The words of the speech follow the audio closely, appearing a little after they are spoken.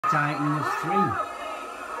Titans 3.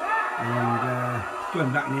 And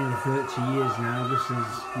going back nearly 30 years now, this is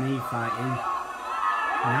me fighting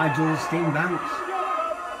Nigel Banks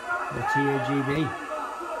for TAGB.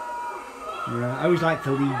 I always like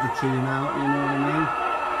to lead the team out, you know what I mean?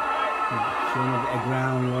 Show them a bit of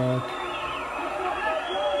groundwork.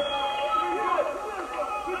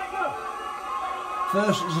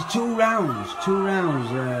 First, it's 2 rounds.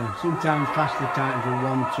 Sometimes class the Titans with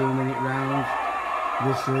 1 2-minute rounds.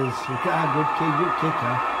 This is, look at our good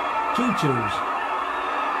kicker. 2 2s.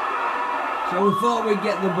 So we thought we'd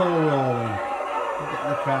get the ball rolling, get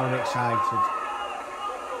the crowd excited.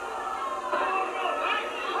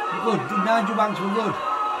 Good, Nigel Banks were good.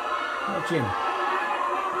 Watch him.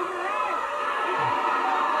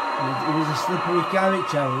 He was a slippery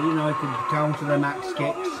character, you know, he could counter the max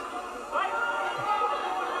kicks.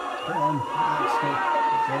 Come on, axe kick,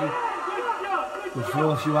 see? Could throw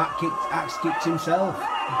a few axe kicks himself. Look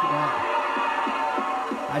at that.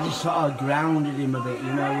 I just sort of grounded him a bit,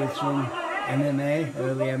 you know, with some MMA,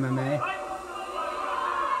 early MMA.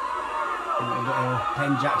 A little bit of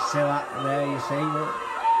Penjack Silat there, you see, look,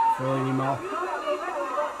 throwing him off.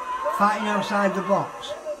 Fighting outside the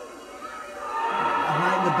box. I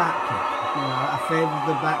like the back kick, you know, I favour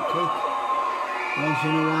the back kick once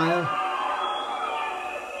in a while.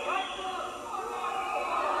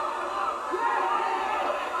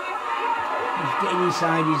 He's getting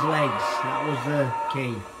inside his legs, that was the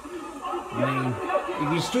key. I mean,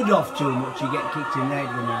 if you stood off too much, you get kicked in the head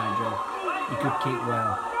with Nigel. He could kick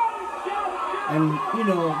well. And, you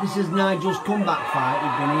know, this is Nigel's comeback fight,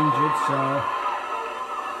 he'd been injured, so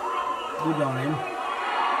good on him.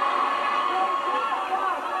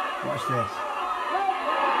 Watch this.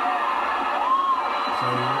 So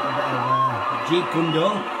a bit of Jeet Kune Do.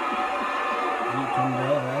 Jeet Kune Do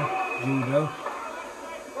there. Judo.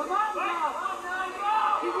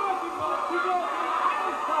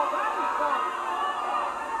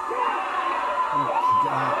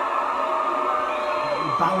 He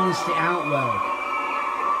balanced it out well.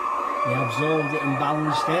 He absorbed it and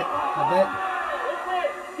balanced it a bit.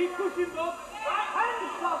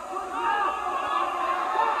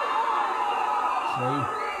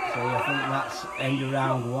 See, I think that's end of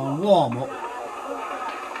round 1. Warm up.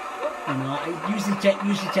 You know, it used to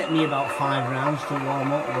take me about 5 rounds to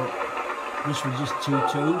warm up, but this was just 2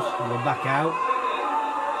 2s. We're back out.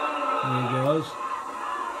 There he goes.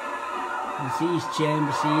 You see his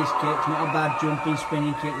chamber, see his kicks. Not a bad jumping,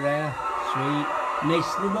 spinning kick there. Sweet. And they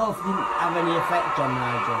both didn't have any effect on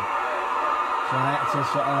Nigel, so I had to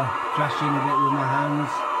sort of crash in a bit with my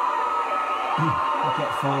hands. I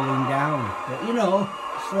kept falling down, but you know,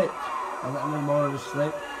 slipped. I let him more of a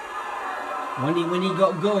slip. When he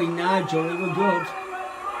got going, Nigel, he was good.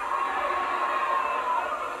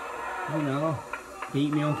 You know,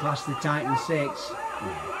 beat me on Clash the Titan 6.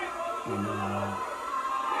 Yeah, you know.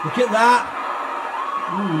 Look at that.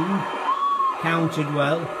 Countered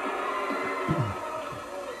well.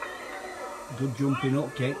 Good jumping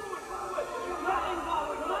up kick.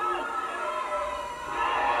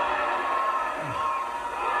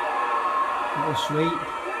 Little sweep.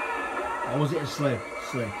 Or was it a slip?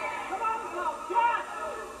 Slip.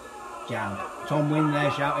 Jab. Tom Wynn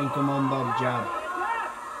there shouting, come on Bob, jab.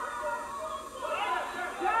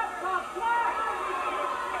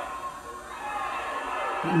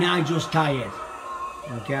 Nigel's tired.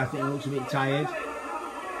 Okay, I think he looks a bit tired.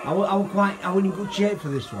 I was in good shape for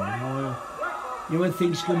this one. You know when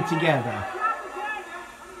things come together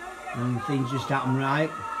and things just happen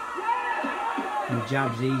right, and the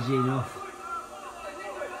jab's easy enough.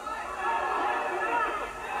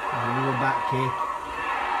 Another back kick.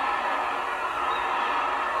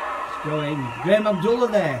 It's going. Graham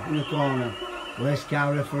Abdullah there in the corner. Les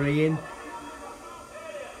Carr refereeing.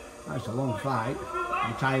 That's a long fight.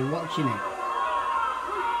 I'm tired watching it.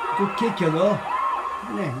 Good kicker though.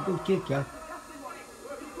 Yeah, good kicker.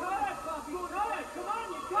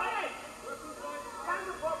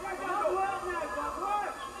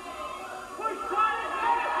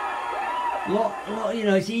 You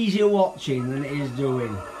know, it's easier watching than it is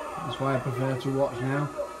doing. That's why I prefer to watch now.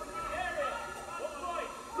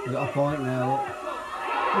 You got a point there, look.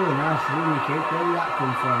 Oh, nice running kick. Where did that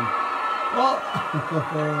come from? Oh!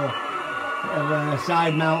 Bit of a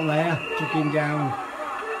side mount there. Took him down.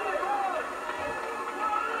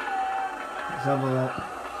 Let's have a look.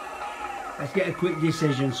 Let's get a quick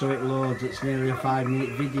decision so it loads. It's nearly a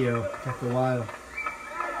 5-minute video. Take a while.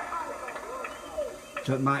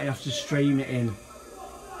 So it might have to stream it in.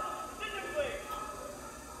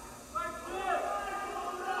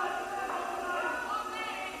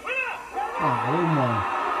 Oh,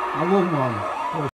 I won one.